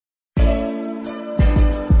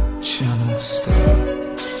Channel star.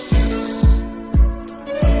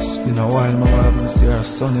 It's been a while, mama, I haven't seen her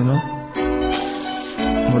son, you know.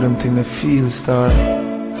 More them thing me feel, star.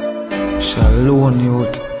 She alone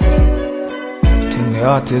youth. Thing the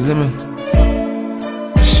autism,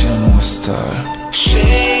 Channel star.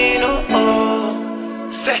 She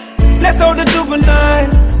know, say, let out the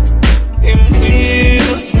juvenile, him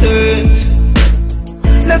innocent.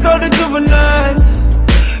 Let out the juvenile,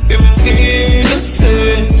 him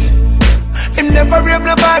innocent. Him never rape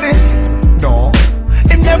nobody, no.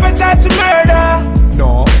 Him never try to murder,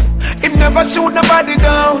 no. Him never shoot nobody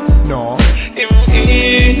down, no. Him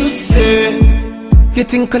innocent. You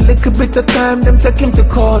think a little bit of time, them take him to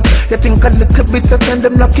court. You think a little bit of time,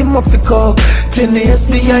 them lock him up for court. 10 years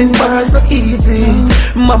behind bars so easy.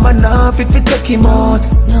 Mama nah fit fi take him out,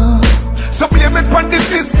 no. So blame it on the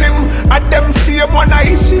system. And them see him when I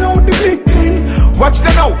issue out the victim. Watch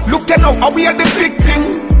them now, look them now, how we are the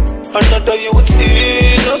victim. Another youth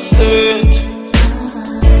innocent.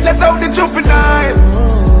 Let out the juvenile,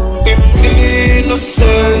 him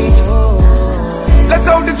innocent. Let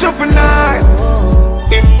out the juvenile,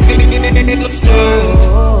 him innocent.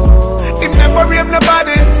 Him never rape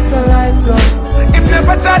nobody, him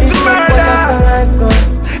never try to murder,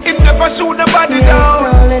 him never shoot nobody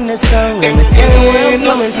down. Him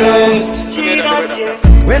innocent.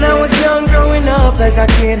 When I was young, growing up as a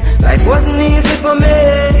kid, life wasn't easy for me.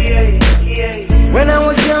 When I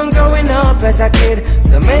was young, growing up as a kid,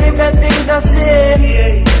 so many bad things I said.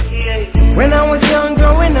 When I was young,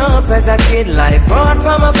 growing up as a kid, life hard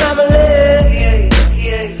for my family.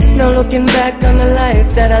 Now looking back on the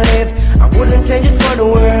life that I lived, I wouldn't change it for the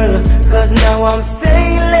world. Cause now I'm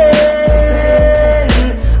sailing,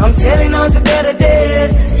 I'm sailing on to better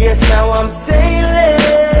days. Yes, now I'm sailing,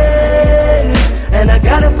 and I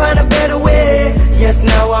gotta find a better way. Yes,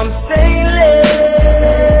 now I'm sailing,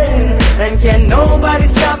 and can't nobody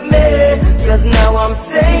stop me. Cause now I'm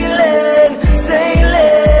sailing,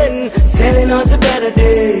 sailing, sailing on to better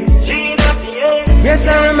days. Yes,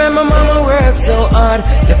 I remember mama worked so hard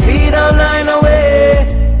to feed our 9 away.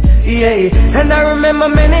 Yeah, and I remember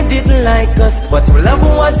many didn't like us, but love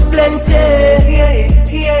was plenty.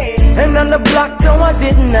 And on the block though I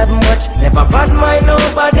didn't have much, never bad mind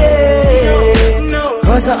nobody.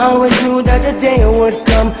 Cause I always knew that the day would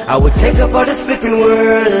come, I would take her for this flipping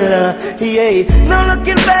world. Now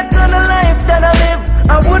looking back on the life that I lived,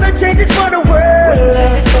 I wouldn't change it for the world.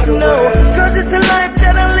 No, cause it's a life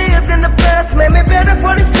that I lived in the past, made me better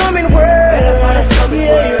for this coming world.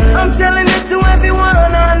 I'm telling it to everyone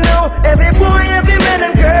I know, every boy, every man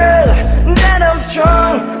and girl, that I'm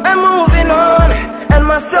strong, I'm moving on, and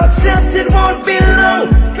my success it won't be long.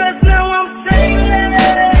 Cause now I'm sailing,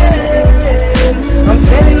 I'm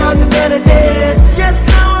sailing on to better days. Yes,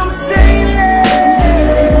 now I'm sailing,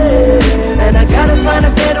 and I gotta find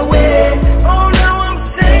a better way. Oh, now I'm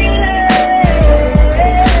sailing,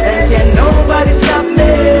 and can't nobody stop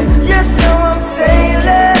me. Yes, now I'm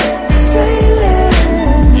sailing,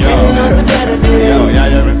 sailing on to better days.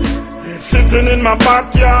 Sitting in my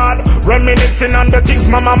backyard, reminiscing on the things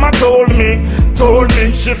my mama told me.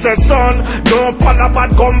 She said, son, don't follow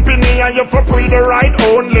bad company, and you for free the right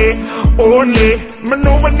only. Me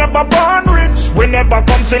know we never born rich, we never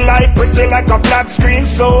come see life pretty like a flat screen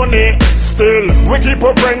Sony. Still, we keep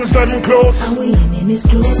our friends them close, and we enemies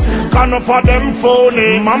closer. Can't for them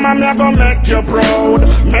phony. Mama, me gonna make you proud,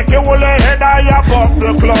 make you hold your head high above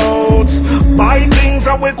the clouds. Buy things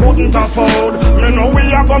that we couldn't afford. Me know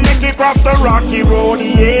we are gonna make it cross the rocky road.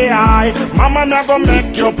 Yeah, mama, me gonna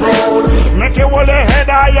make you proud, make you hold your head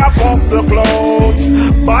high above the clouds.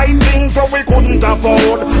 Buy things that we couldn't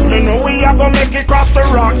afford. Me know we are gonna make it cross the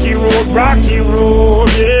rocky road,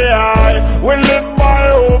 yeah. We live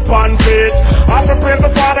by hope and faith. I have to praise the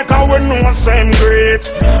Father cause we know same great.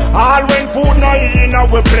 All when food no in our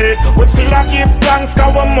plate, we still a give thanks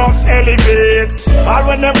cause we must elevate. All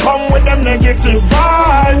when them come with them negative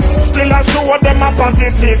vibes, still I show them a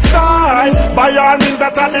positive side. By all means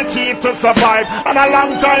that are the key to survive, and a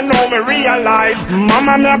long time now me realize,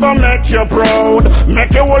 mama me gonna make you proud,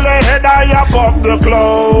 make you hold your head high above the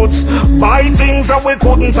clouds. Buy things that we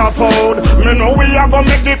couldn't afford. Me know we are gonna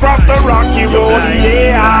make it cross the rocky road.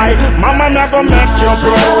 Yeah, mama me gonna make you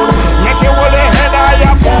proud, make you hold your head high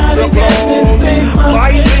above the clouds.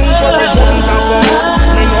 Buy things that we couldn't afford.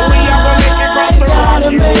 Me know we are gonna make it cross the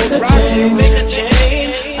rocky road. Make a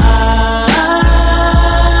change. I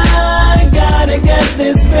gotta get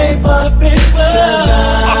this paper.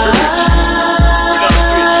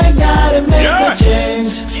 I gotta make a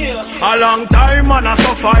change. A long time man I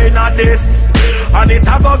suffer in a this. and it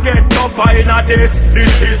a go get tougher in a this. The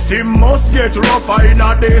system must get rougher in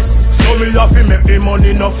a this. So me have to make the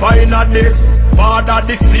money no fine a this. Father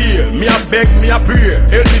this day, me a beg, me a pray.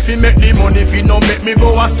 Help me fi make the money fi no make me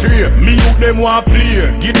go astray. Me youth them want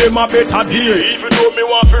play, give them a better day. Even though me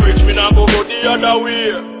want fi rich, me nah go the other way.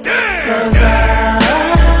 Cause I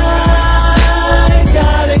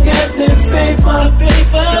gotta get this paper.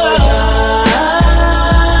 Cause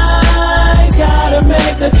I gotta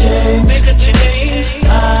make a change.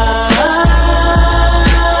 I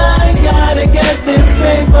gotta get this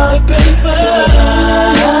paper. Cause I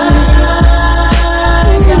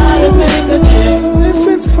gotta make a change. If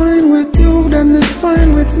it's fine with you, then it's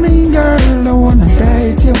fine with me, girl. I wanna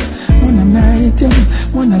date you, wanna mate you,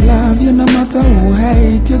 wanna love you no matter who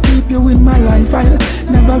hate you. Keep you in my life, I'll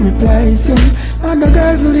never replace you. Other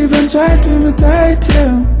girls will even try to imitate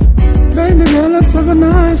you. Baby girl, let's have a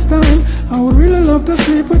nice time. I would really love to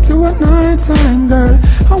sleep with you at night time, girl.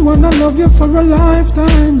 I wanna love you for a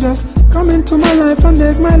lifetime. Just come into my life and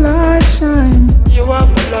make my light shine. You are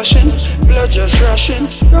blushing, blood just rushing.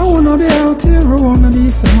 Don't wanna be out here, I wanna be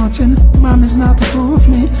so muchin'. Mommy's not to prove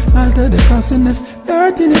me, I'll do the cussing. If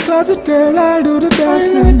dirt in the closet, girl, I'll do the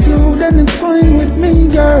dusting. With you, then it's fine with me,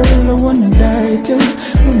 girl. I wanna date you,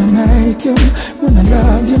 wanna mate you, wanna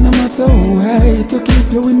love you no matter who hate you.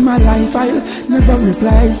 Keep you in my life, I'll never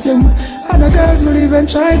replace you. Other girls will even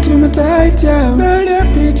try to imitate you. Girl, your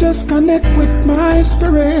features connect with my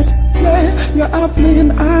spirit. Yeah, you have me in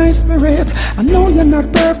high spirit. I know you're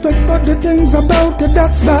not perfect, but the things about it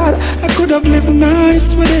that's bad. I could have lived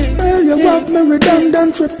nice with it. Girl, you have me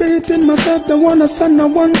redundant, repeating myself. Don't wanna send no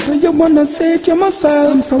one to you, wanna seek you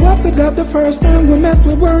myself. I'm so happy that the first time we met,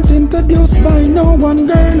 we weren't introduced by no one.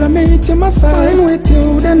 Girl, I meet you myself. Fine with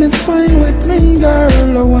you, then it's fine with me,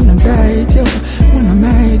 girl. I wanna date you, wanna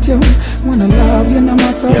mate you, wanna love you no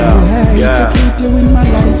matter who hate you. Keep you in my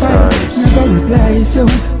life, I'll never replace you.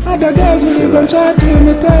 Other girls will even try to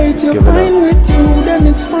imitate you. Fine with you, then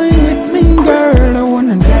it's fine with me, girl. I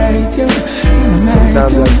wanna date you, wanna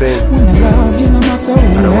mate you, wanna love you no matter who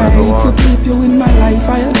hate you. Keep you in my life,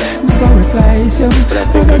 I'll never replace you.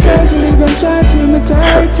 Other girls will even try to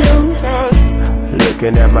imitate you.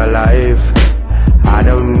 Looking at my life, I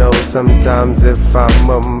don't know sometimes if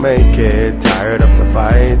I'ma make it. Tired of the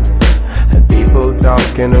fight and people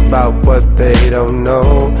talking about what they don't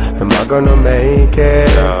know. Am I gonna make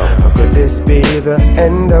it? Or could this be the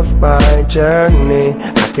end of my journey?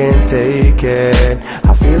 I can't take it.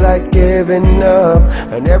 I feel like giving up,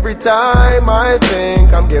 and every time I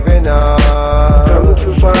think I'm giving up, I'm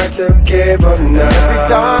too far to give up now. Every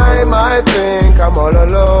time I think I'm all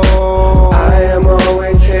alone, I am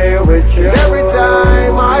always here with you. Every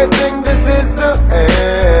time I think this is the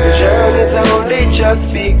end, the journey's only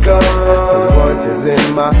just begun. The voices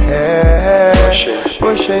in my head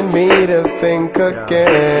pushing me to think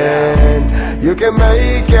again. You can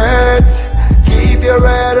make it. Keep your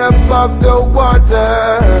head above the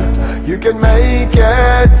water. You can make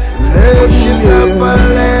it. Lift yourself a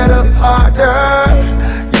little harder.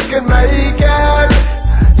 You can make it.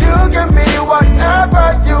 You can be whatever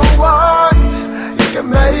you want. You can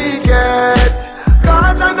make it.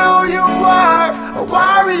 Cause I know you are a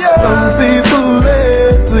warrior. Some people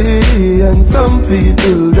hate me and some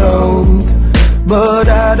people don't, but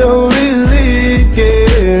I don't really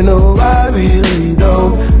care. No, I really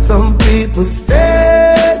don't. Some people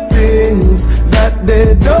say things that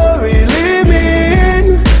they don't really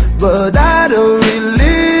mean, but I don't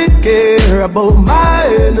really care about my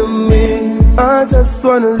enemies. I just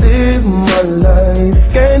wanna live my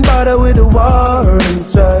life. Can't bother with the war and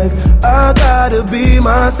strife. I gotta be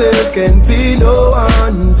myself, can't be no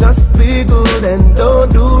one. Just be good and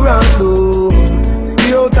don't do wrong, no.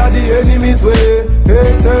 Stay out of the enemy's way.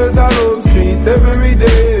 Haters are on streets every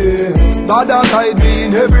day. Bad side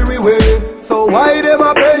being everywhere. So why them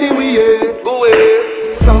up anyway? Go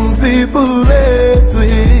away. Some people hate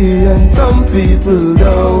me and some people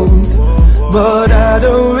don't, but I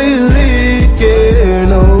don't really care.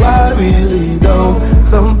 No, I really don't.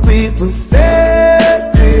 Some people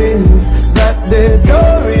say things that they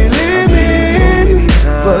don't really mean,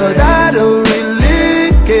 but I don't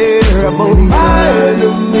really care about my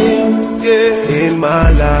enemies.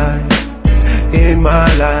 In my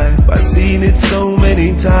life, I've seen it so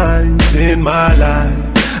many times. In my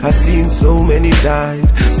life, I've seen so many died,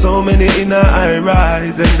 so many in I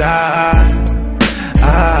rise, and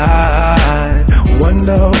I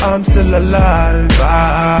wonder how I'm still alive.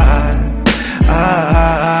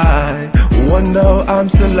 I wonder how I'm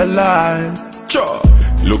still alive.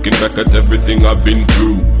 Looking back at everything I've been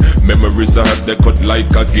through, memories I had they cut like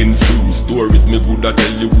a ginsu. Stories me woulda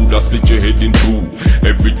tell you woulda split your head in two.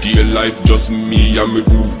 Every day life just me and me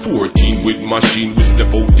groove. 14 with machine, we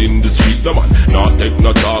step out in the streets. The man, not take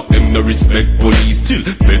no talk, them no respect police. Still,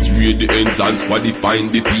 feds read the ends and Spotify find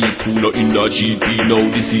the peace. Who not in the GP, now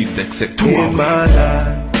this is except to my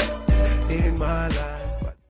life.